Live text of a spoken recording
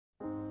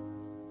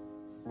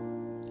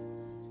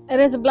It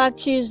is a Black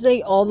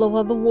Tuesday all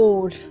over the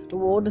world. The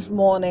world is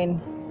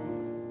mourning.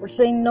 We're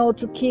saying no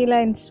to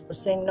killings. We're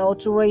saying no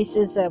to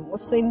racism. We're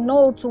saying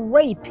no to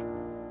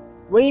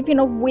raping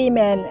of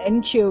women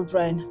and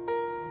children.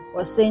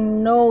 We're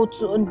saying no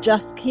to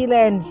unjust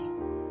killings.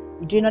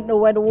 We do not know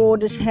where the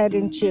world is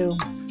heading to.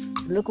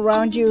 If you look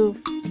around you,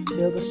 it's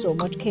filled with so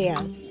much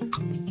chaos.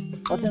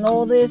 But in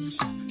all this,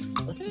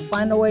 was to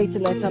find a way to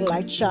let our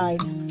light shine.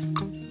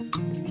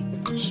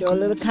 Show a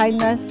little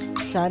kindness,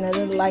 shine a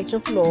little light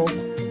of love.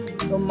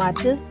 No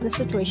matter the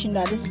situation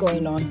that is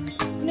going on,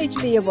 you need to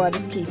be your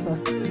brother's keeper.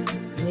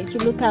 You need to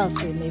look out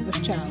for your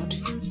neighbor's child.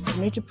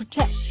 You need to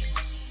protect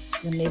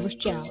your neighbor's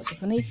child,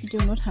 even if you do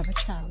not have a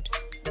child.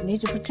 You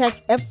need to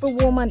protect every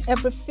woman,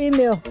 every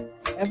female,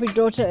 every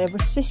daughter, every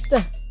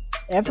sister,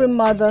 every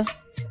mother,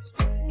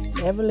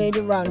 every lady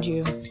around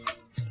you.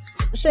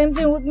 The same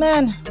thing with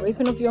men,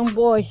 raping of young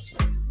boys,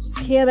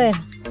 killing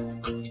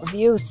of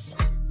youths,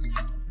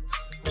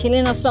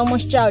 killing of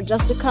someone's child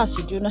just because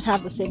you do not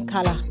have the same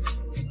color.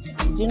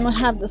 You do not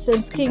have the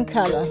same skin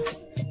color.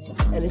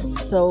 It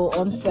is so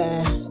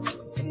unfair.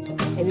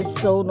 It is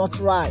so not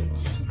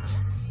right.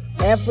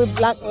 Every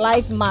black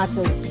life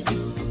matters.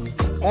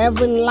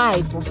 Every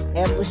life of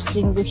every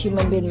single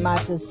human being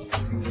matters.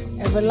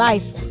 Every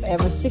life of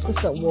every sickle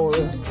cell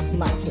warrior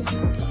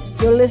matters.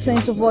 You're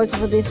listening to Voice of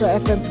Odeso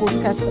FM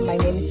podcast, and my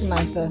name is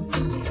Samantha.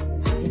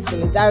 In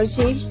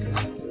solidarity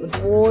with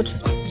the world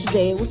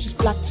today, which is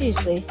Black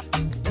Tuesday,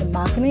 I'm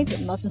marking it.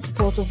 I'm not in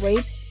support of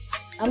rape.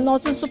 I'm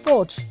not in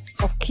support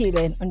of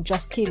killing,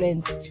 unjust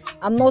killings.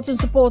 I'm not in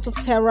support of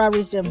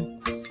terrorism.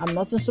 I'm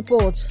not in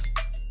support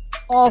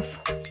of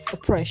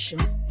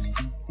oppression.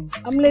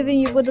 I'm leaving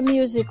you with the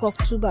music of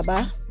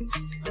Tubaba,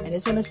 and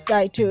this one is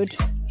titled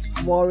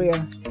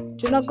Warrior.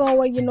 Do not go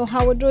away, you know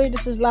how we do it.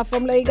 This is Love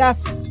from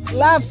Lagos,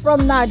 Love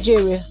from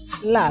Nigeria,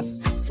 Love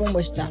from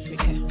West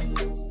Africa.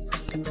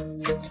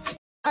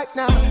 Right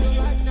now,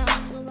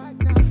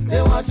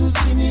 they want to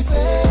see me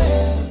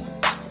fail,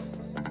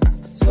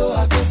 so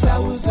I guess I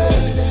will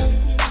fail them.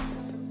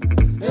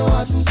 They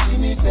want to see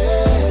me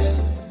fail.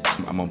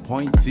 I'm on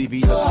Point TV.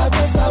 So I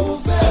guess I will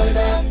fail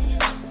them.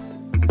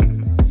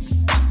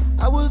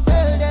 I will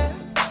fail them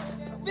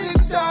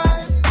big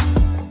time.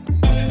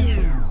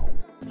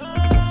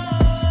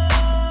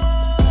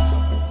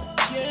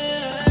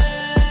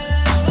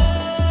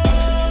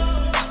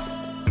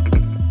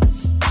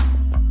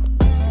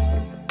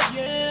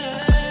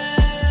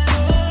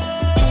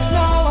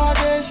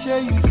 Nowadays, yeah,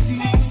 you see,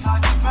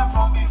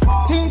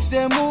 things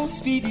they move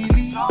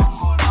speedily.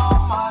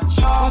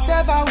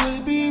 Whatever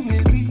will be,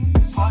 will be.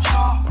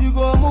 You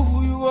go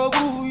move, you go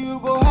groove, you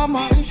go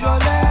hammer if your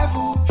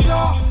level pure.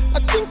 I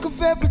think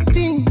of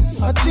everything,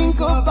 I think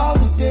about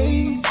the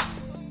days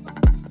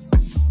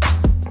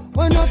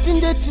when nothing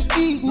there to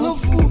eat, no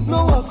food,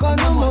 no work,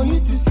 no money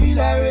to feel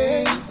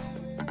irate.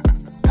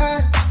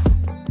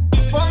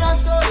 But I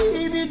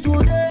story be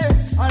today,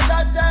 and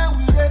that time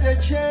we did the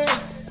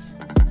chase.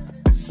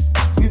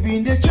 We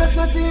been the chase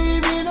until we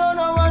been on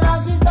no one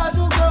as we start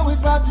to grow, we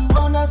start to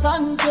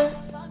understand and say,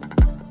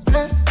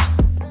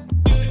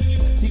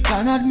 you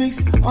cannot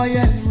mix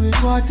oil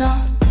with water.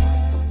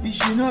 You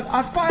should not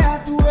add fire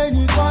to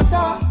any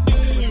water.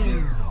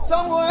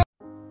 Somewhere.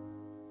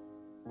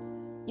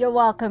 You're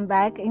welcome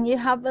back, and you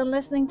have been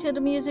listening to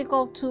the music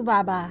of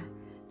Tubaba,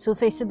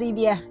 Two-Face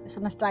Adibia. This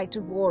one is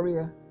titled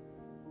Warrior.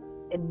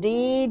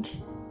 Indeed,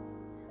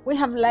 we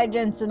have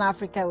legends in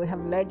Africa, we have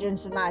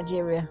legends in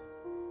Nigeria.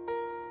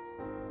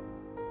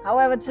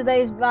 However,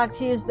 today is Black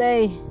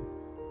Tuesday.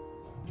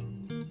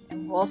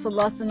 We've also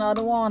lost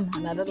another one,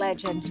 another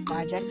legend,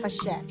 Majek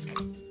Fashek.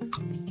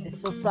 It's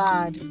so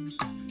sad.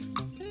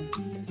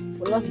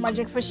 We lost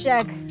Majek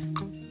Fashek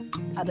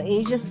at the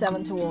age of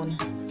 71.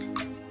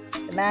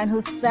 The man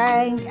who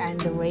sang and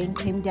the rain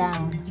came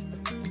down.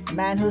 The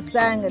man who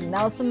sang and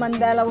Nelson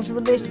Mandela was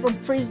released from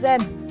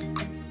prison.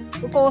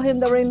 We call him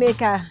the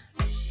Rainmaker.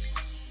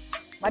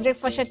 Majek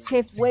Fashek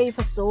paved way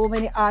for so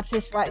many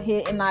artists right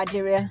here in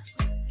Nigeria.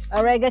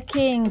 A reggae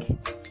king,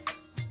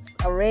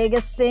 a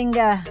reggae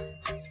singer,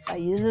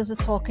 uses a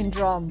talking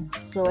drum,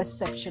 so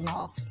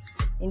exceptional.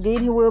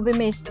 Indeed, he will be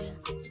missed,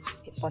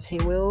 but he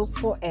will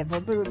forever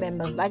be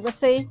remembered. Like they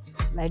say,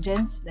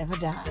 legends never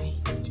die.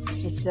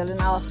 He's still in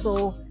our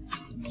soul.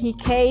 He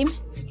came,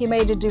 he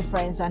made a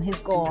difference, and he's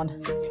gone.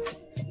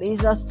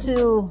 Leads us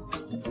to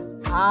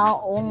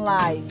our own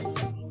lives.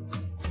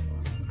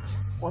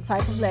 What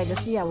type of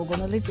legacy are we going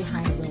to leave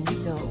behind when we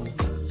go?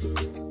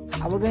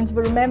 Are we going to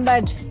be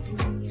remembered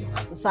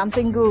for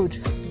something good,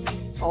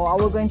 or are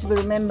we going to be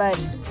remembered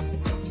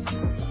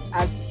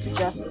as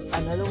just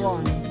another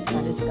one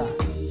that is gone?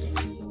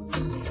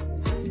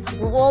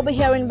 We'll all be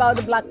hearing about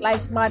the Black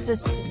Lives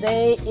Matters.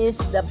 Today is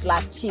the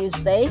Black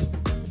Tuesday,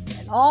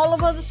 and all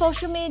over the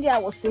social media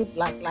will say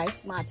Black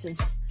Lives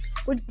Matters,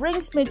 which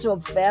brings me to a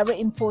very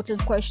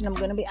important question I'm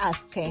going to be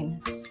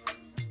asking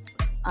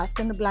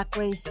the black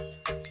race.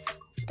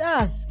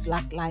 Does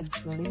black life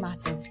truly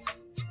matter?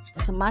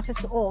 Does it matter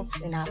to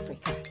us in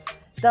Africa?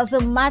 Does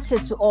it matter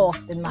to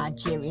us in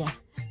Nigeria?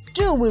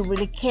 do we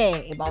really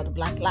care about the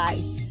Black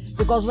lives?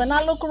 Because when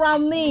I look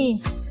around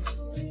me,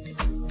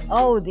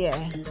 oh dear,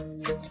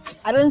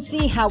 I don't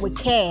see how we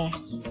care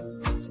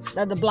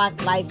that the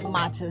Black life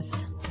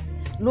matters.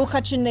 Look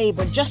at your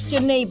neighbor, just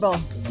your neighbor.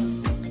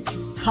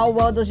 How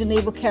well does your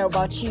neighbor care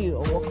about you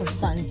or what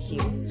concerns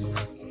you?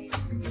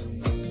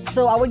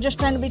 So are we just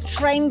trying to be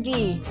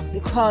trendy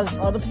because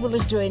other people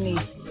are doing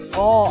it?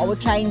 Or are we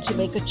trying to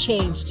make a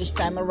change this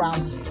time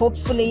around?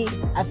 Hopefully,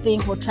 I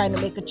think we're trying to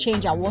make a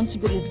change. I want to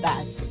believe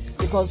that.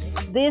 Because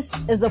this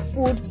is a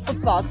food for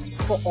thought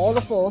for all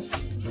of us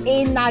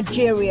in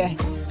Nigeria.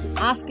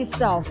 Ask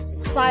yourself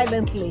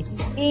silently,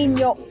 in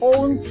your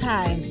own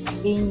time,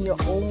 in your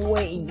own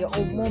way, in your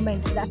own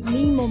moment, that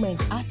me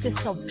moment. Ask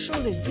yourself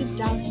truly deep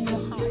down in your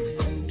heart,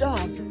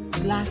 does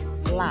Black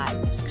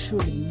lives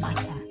truly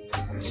matter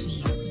to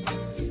you?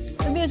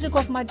 The music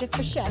of Magic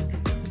for Shek.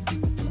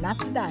 And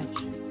after that,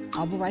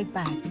 I'll be right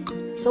back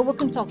so we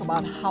can talk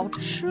about how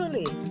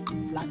truly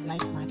Black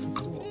life matters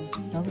to us.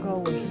 Don't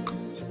go away.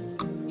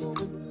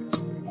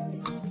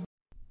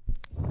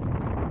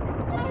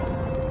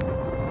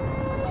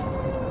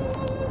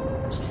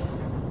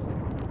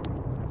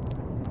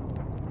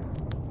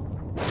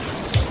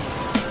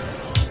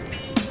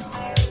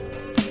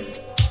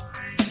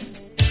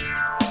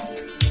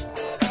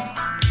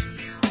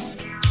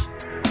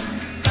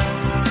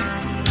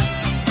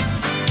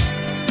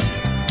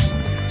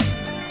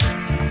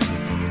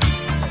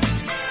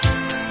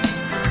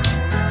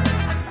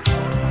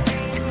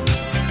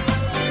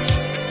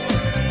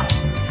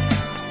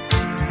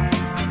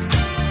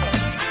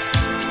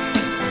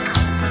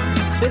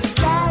 The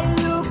sky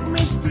look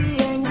misty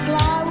and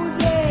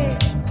cloudy.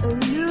 It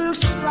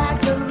looks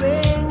like the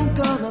rain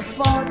gonna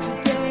fall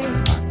today.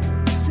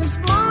 Since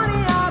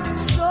morning I've been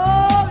so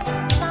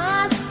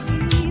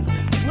massive,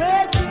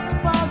 waiting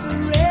for the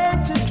rain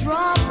to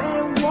drop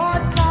and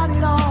water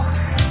it all.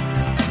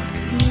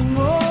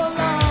 Oh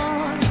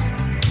Lord,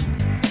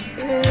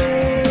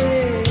 hey.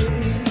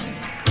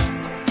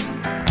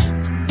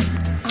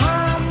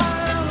 I'm a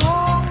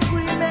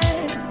hungry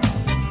man,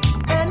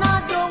 and I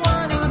don't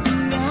wanna be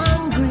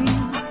hungry.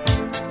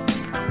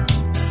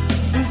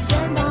 You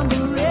send down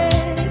the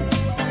rain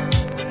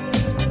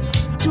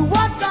to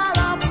water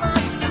up my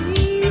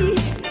seed.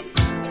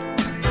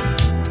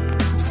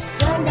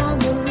 Send down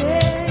the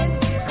rain.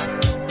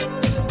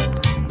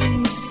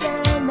 You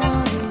send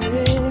down the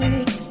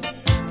rain.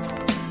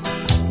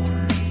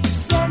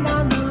 Send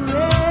down the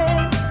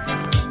rain.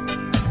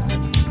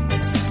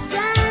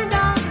 Send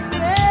down the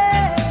rain.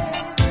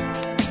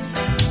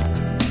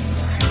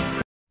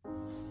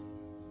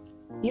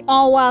 You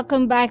are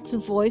welcome back to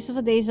Voice of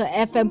Adesa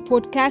FM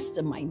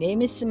podcast. My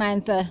name is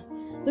Samantha.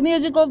 The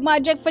music of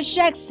Magic for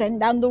Shek. Send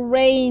down the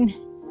rain.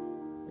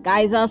 The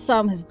guy is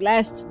awesome. He's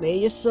blessed. May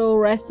your soul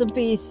rest in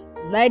peace.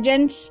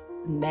 Legends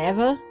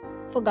never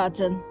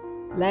forgotten.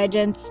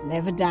 Legends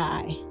never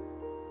die.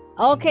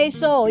 Okay,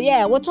 so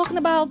yeah, we're talking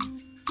about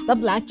the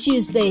Black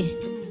Tuesday.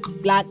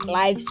 Black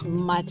Lives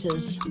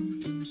Matters.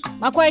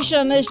 My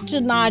question is to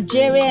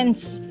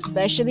Nigerians,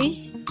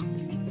 especially,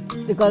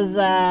 because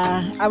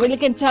I really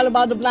can tell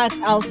about the blacks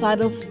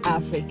outside of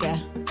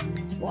Africa,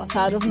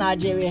 outside of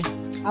Nigeria.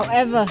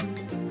 However,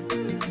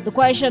 the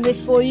question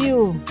is for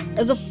you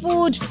as a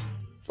food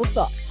for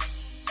thought.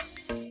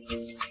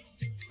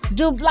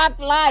 Do Black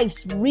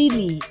lives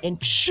really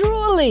and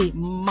truly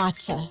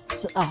matter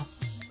to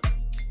us?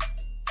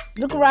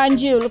 Look around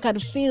you, look at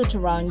the field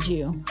around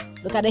you,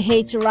 look at the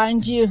hate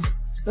around you,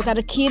 look at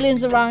the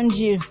killings around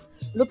you.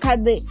 Look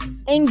at the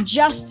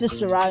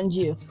injustice around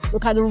you.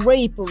 Look at the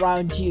rape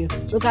around you.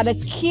 Look at the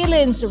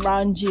killings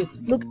around you.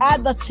 Look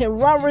at the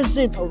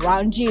terrorism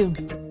around you.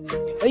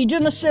 But you do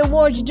not say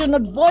words, you do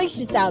not voice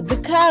it out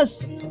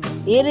because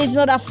it is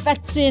not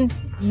affecting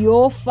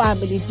your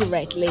family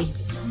directly.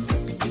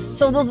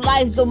 So those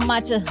lives don't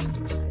matter.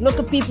 Look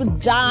at people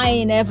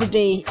dying every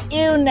day.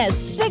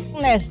 Illness,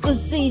 sickness,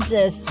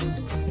 diseases.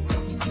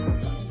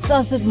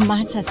 Does it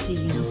matter to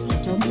you? You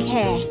don't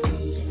care.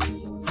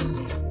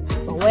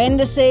 When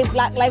they say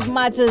Black Lives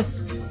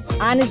Matters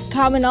and it's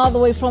coming all the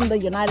way from the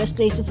United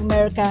States of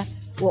America,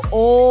 we're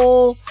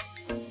all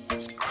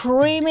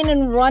screaming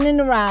and running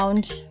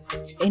around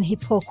in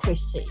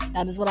hypocrisy.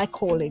 That is what I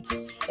call it.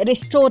 It is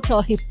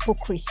total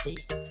hypocrisy.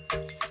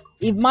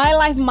 If my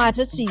life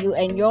matters to you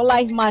and your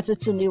life matters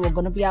to me, we're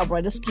going to be our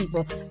brother's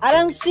keeper. I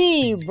don't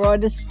see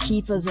brother's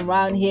keepers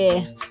around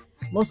here.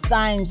 Most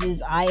times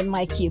is I am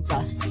my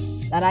keeper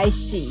that I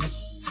see.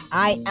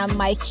 I am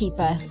my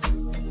keeper.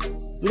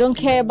 You don't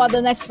care about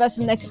the next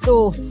person next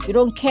door. You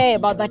don't care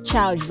about that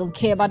child. You don't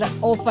care about that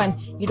orphan.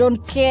 You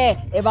don't care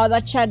about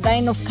that child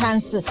dying of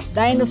cancer,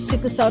 dying of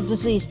sickle cell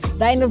disease,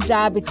 dying of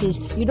diabetes.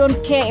 You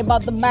don't care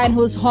about the man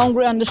who's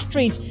hungry on the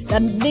street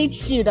that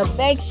needs you, that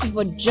begs you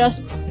for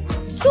just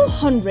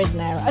 200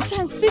 naira, at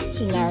times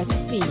 50 naira to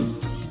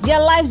feed. Their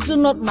lives do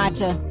not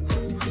matter.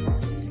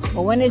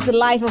 But when it's the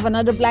life of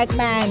another black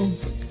man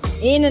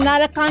in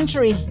another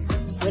country,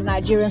 where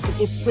Nigerians will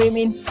keep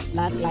screaming,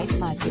 Black Lives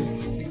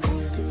Matters.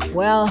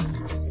 Well,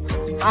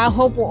 I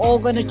hope we're all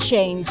going to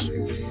change.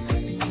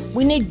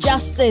 We need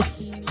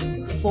justice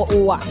for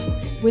Owa.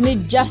 We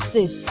need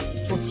justice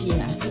for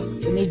Tina.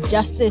 We need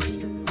justice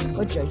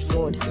for George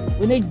Floyd.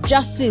 We need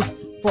justice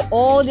for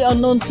all the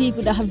unknown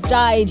people that have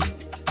died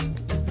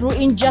through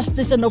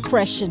injustice and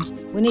oppression.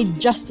 We need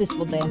justice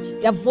for them.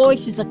 Their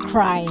voices are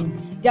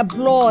crying, their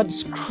blood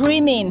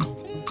screaming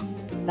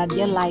that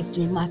their life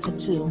do matter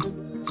too.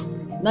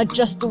 Not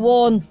just the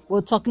one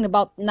we're talking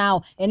about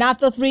now. And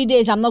after 3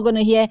 days, I'm not going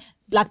to hear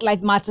Black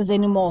Lives Matters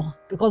anymore.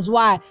 Because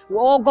why? We're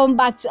all gone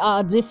back to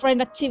our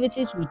different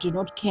activities. We do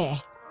not care.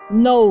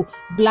 No,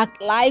 Black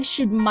lives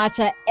should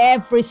matter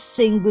every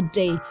single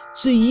day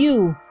to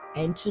you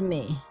and to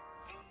me.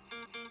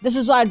 This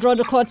is why I draw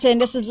the curtain.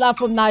 This is love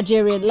from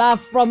Nigeria,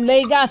 love from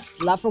Lagos,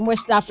 love from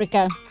West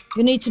Africa.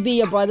 You need to be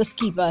your brother's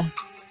keeper.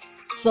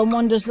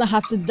 Someone does not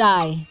have to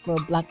die for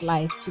a Black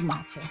life to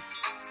matter.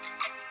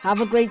 Have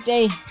a great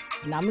day.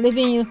 And I'm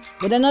leaving you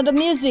with another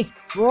music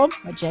from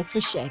Majek for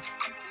Sheikh.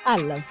 I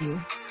love you.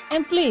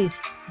 And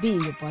please be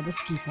your brother's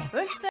keeper.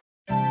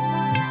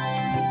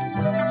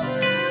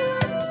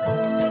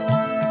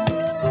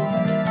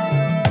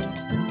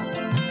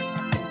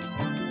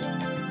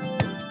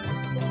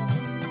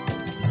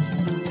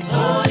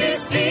 Holy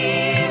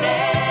Spirit,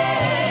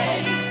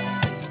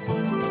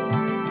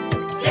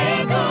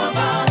 take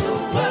over the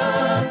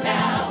world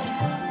now.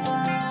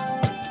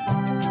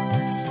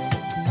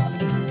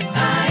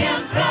 I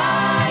am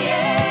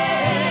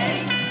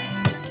crying.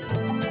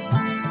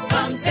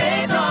 Come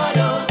take all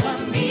over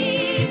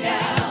me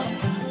now.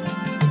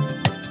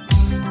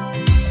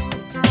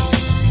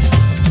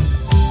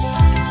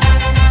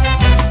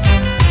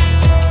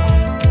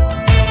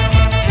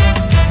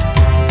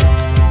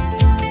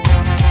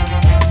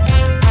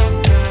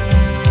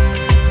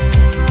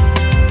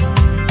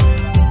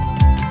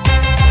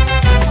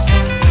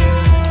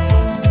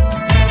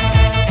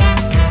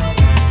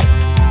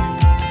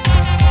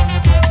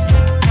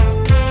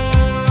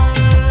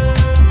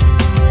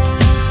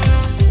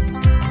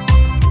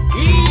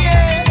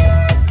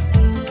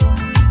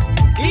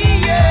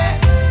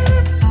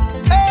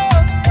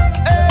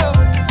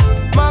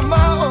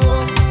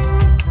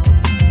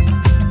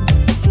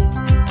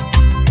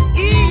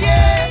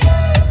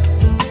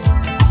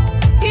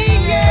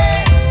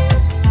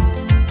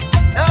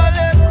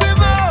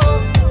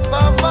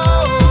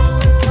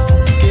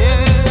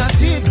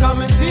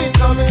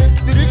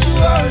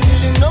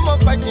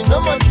 No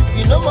more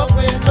tricky, no more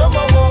pain, no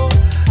more war,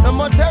 no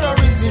more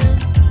terrorism.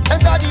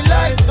 Enter the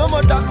light, no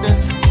more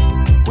darkness.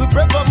 We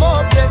pray for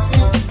more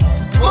blessing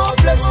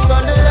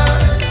on the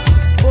land.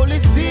 Holy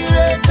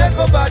Spirit, take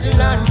over the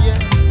land, yeah.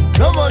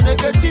 No more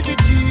negativity.